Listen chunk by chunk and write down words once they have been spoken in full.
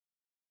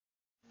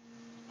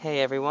Hey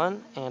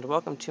everyone, and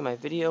welcome to my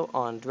video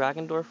on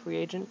Dragendorff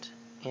Reagent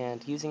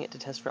and using it to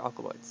test for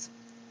alkaloids.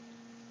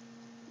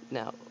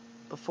 Now,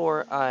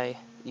 before I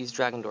use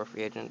Dragendorff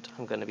Reagent,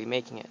 I'm going to be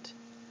making it.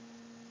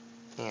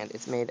 And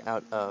it's made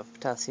out of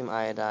potassium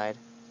iodide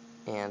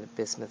and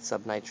bismuth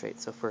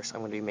subnitrate. So first I'm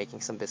going to be making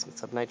some bismuth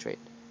subnitrate.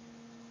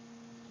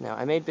 Now,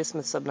 I made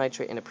bismuth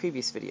subnitrate in a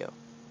previous video,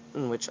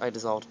 in which I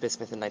dissolved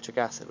bismuth in nitric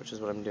acid, which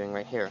is what I'm doing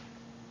right here.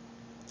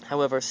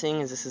 However,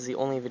 seeing as this is the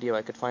only video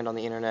I could find on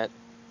the internet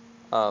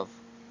of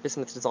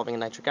bismuth dissolving in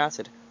nitric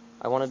acid,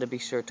 I wanted to be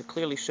sure to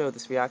clearly show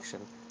this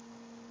reaction.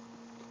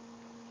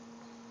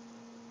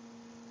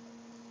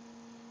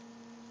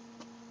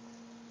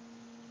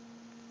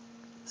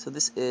 So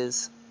this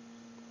is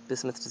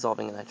bismuth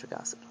dissolving in nitric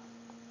acid.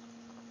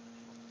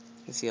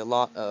 You can see a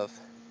lot of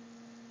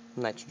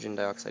nitrogen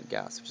dioxide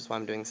gas, which is why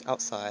I'm doing this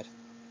outside,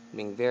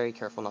 being very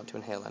careful not to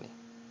inhale any.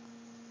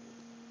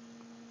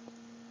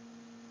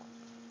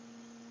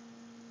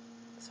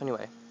 So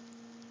anyway,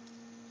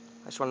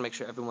 I just want to make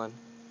sure everyone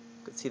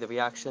could see the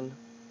reaction,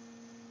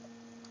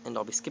 and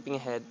I'll be skipping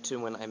ahead to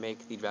when I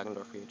make the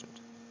Dragendorff reagent.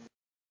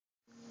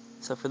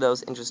 So for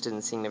those interested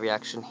in seeing the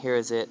reaction, here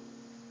is it,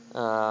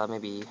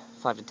 maybe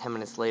 5 to 10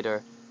 minutes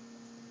later.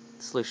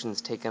 The solution's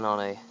taken on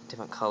a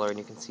different color, and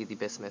you can see the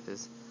bismuth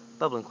is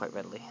bubbling quite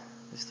readily.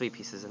 There's 3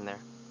 pieces in there.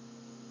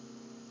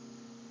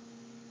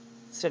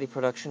 Steady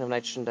production of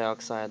nitrogen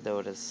dioxide, though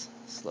it has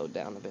slowed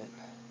down a bit.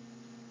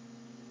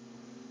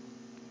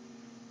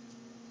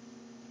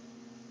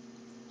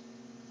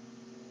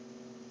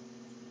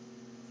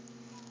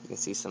 You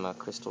can see some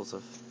crystals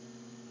of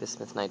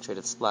bismuth nitrate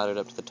have splattered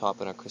up to the top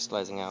and are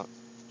crystallizing out.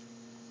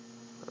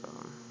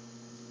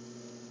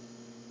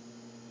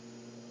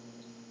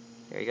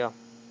 There you go.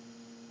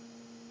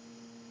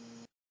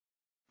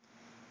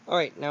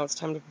 Alright, now it's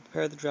time to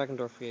prepare the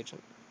Dragendorff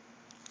reagent.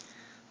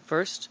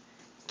 First,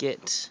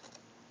 get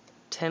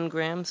 10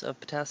 grams of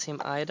potassium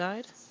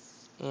iodide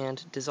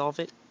and dissolve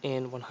it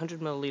in 100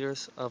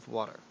 milliliters of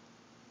water.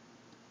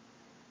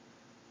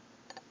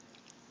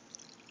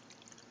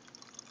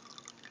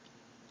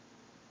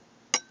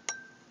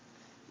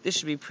 This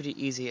should be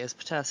pretty easy, as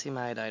potassium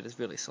iodide is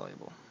really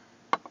soluble.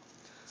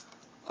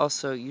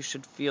 Also, you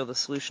should feel the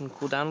solution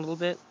cool down a little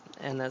bit,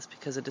 and that's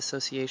because a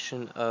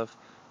dissociation of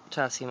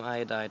potassium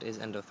iodide is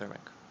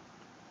endothermic.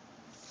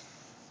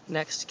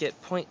 Next,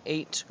 get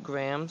 0.8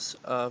 grams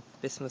of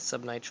bismuth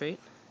subnitrate.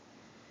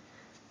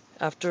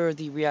 After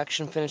the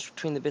reaction finished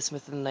between the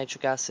bismuth and the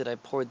nitric acid, I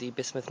poured the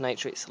bismuth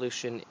nitrate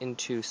solution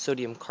into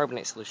sodium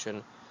carbonate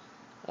solution.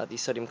 The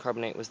sodium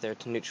carbonate was there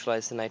to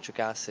neutralize the nitric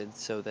acid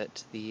so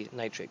that the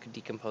nitrate could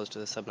decompose to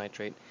the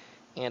subnitrate.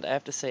 And I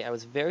have to say, I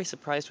was very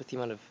surprised with the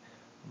amount of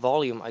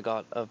volume I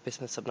got of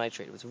bismuth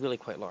subnitrate. It was really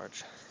quite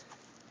large.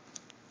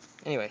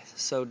 Anyway,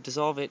 so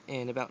dissolve it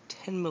in about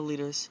 10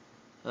 milliliters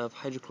of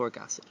hydrochloric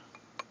acid.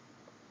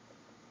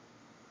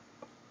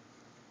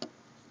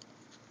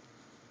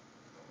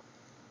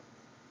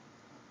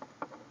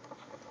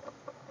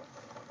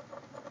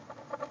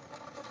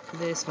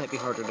 This might be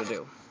harder to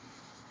do.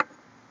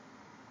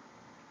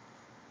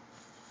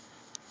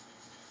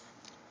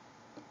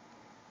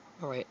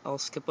 Alright, I'll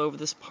skip over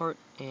this part,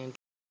 and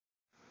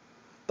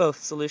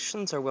both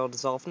solutions are well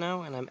dissolved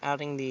now, and I'm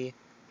adding the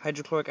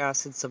hydrochloric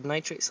acid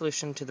subnitrate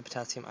solution to the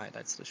potassium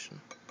iodide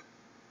solution.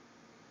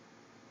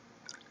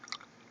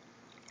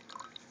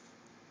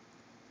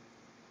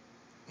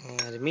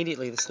 And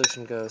immediately the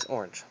solution goes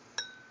orange.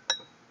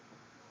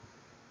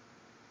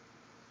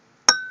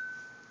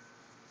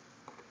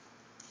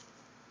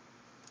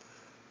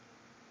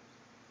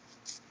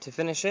 To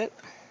finish it,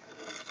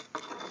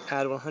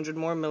 add 100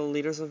 more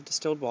milliliters of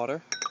distilled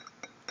water.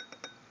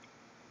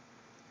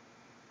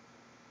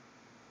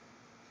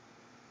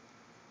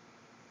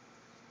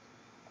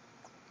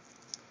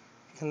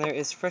 And there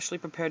is freshly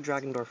prepared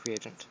Dragendorff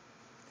reagent.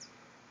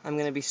 I'm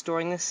going to be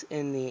storing this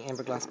in the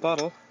amber glass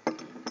bottle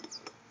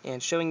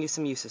and showing you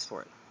some uses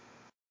for it.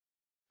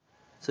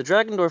 So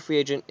Dragendorff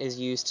reagent is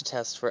used to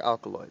test for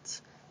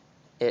alkaloids.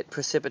 It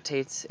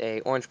precipitates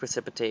a orange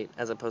precipitate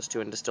as opposed to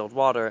in distilled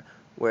water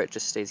where it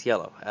just stays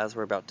yellow, as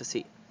we're about to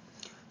see.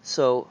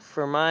 So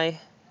for my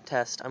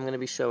test, I'm going to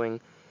be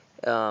showing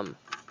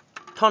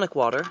tonic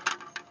water,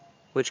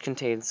 which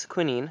contains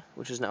quinine,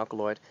 which is an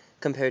alkaloid,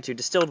 compared to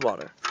distilled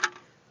water.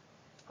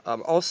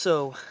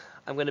 Also,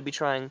 I'm going to be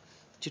trying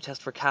to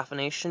test for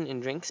caffeination in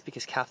drinks,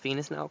 because caffeine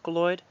is an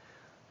alkaloid.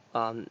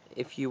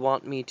 If you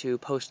want me to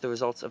post the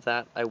results of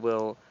that, I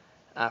will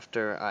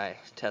after I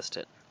test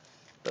it.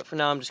 But for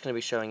now, I'm just going to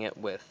be showing it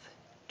with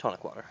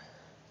tonic water.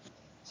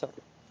 So,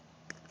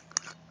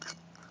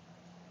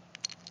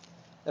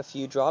 a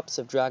few drops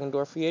of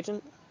Dragendorff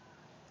reagent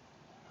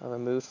are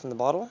removed from the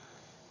bottle.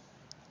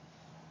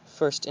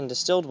 First in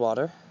distilled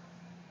water.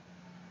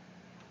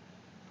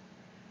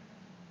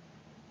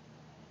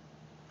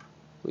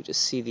 We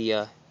just see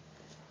the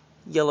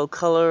yellow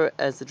color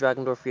as the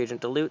Dragendorff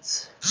reagent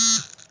dilutes.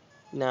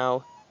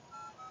 Now,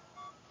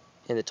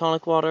 in the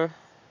tonic water,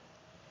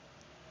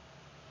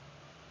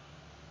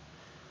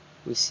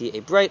 we see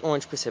a bright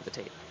orange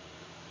precipitate.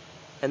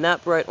 And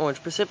that bright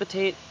orange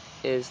precipitate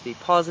is the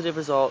positive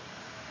result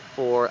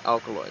for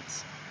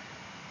alkaloids.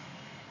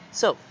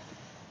 So,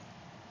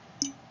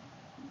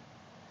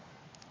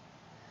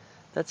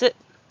 that's it.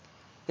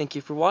 Thank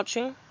you for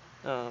watching.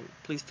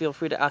 Please feel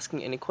free to ask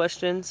me any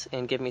questions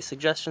and give me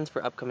suggestions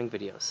for upcoming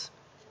videos.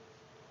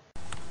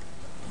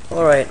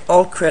 Alright,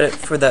 all credit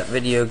for that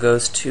video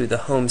goes to the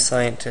home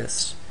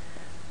scientist.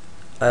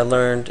 I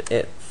learned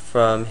it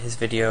from his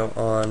video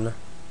on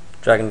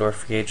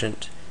Dragendorff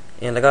Reagent,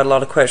 and I got a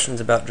lot of questions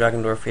about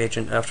Dragendorff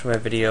Reagent after my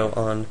video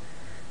on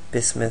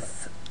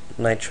bismuth,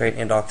 nitrate,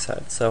 and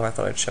oxide, so I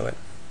thought I'd show it.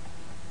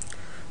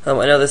 I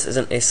know this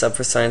isn't a Sub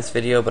for Science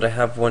video, but I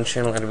have one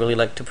channel I'd really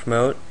like to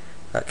promote,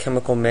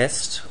 Chemical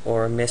Mist,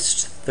 or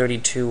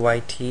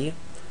Mist32YT.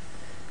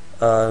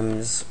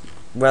 It's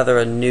rather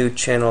a new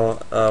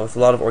channel with a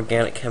lot of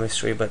organic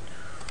chemistry, but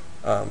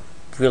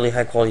really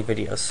high quality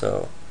videos,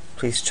 so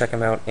please check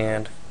them out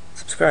and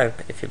subscribe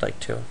if you'd like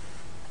to.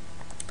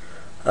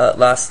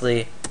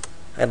 Lastly,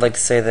 I'd like to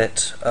say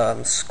that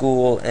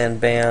school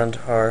and band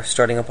are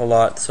starting up a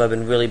lot, so I've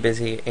been really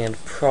busy and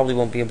probably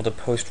won't be able to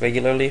post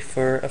regularly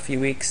for a few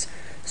weeks,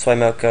 so I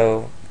might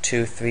go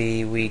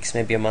 2-3 weeks,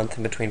 maybe a month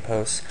in between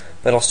posts,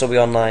 but I'll still be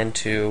online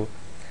to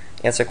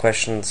answer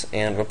questions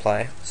and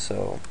reply,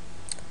 so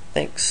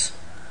thanks.